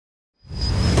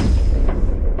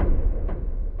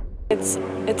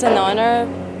it's an honor,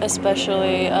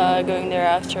 especially going there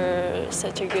after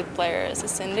such a good player as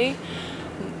Cindy.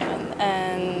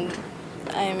 And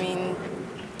I mean,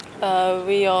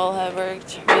 we all have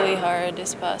worked really hard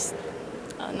this past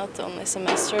not only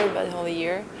semester but whole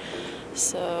year.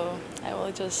 So I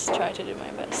will just try to do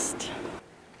my best.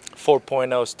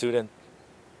 4.0 student,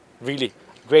 really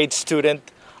great student,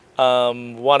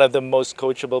 one of the most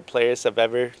coachable players I've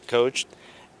ever coached,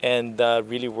 and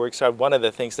really works hard. One of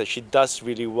the things that she does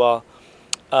really well,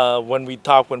 when we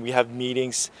talk, when we have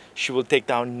meetings, she will take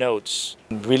down notes.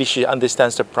 Really, she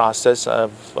understands the process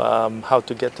of how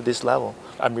to get to this level.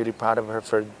 I'm really proud of her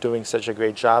for doing such a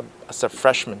great job as a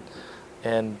freshman.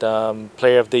 And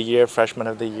Player of the Year, Freshman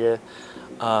of the Year.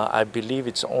 I believe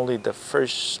it's only the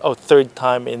third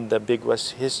time in the Big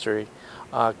West history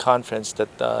conference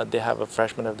that they have a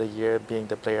Freshman of the Year being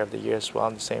the Player of the Year as well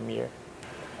in the same year.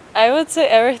 I would say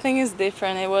everything is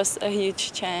different. It was a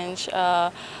huge change,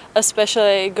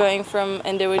 especially going from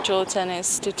individual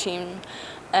tennis to team.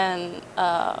 And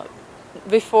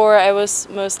before I was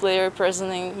mostly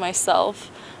representing myself,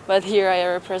 but here I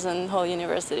represent the whole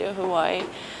University of Hawaii.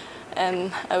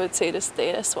 And I would say the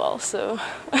state as well, so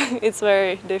it's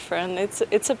very different.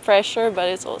 It's a pressure, but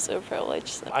it's also a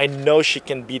privilege. So. I know she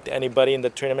can beat anybody in the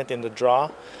tournament in the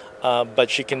draw, but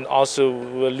she can also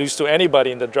lose to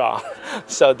anybody in the draw.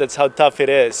 So that's how tough it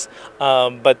is.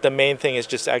 But the main thing is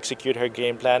just execute her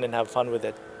game plan and have fun with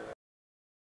it.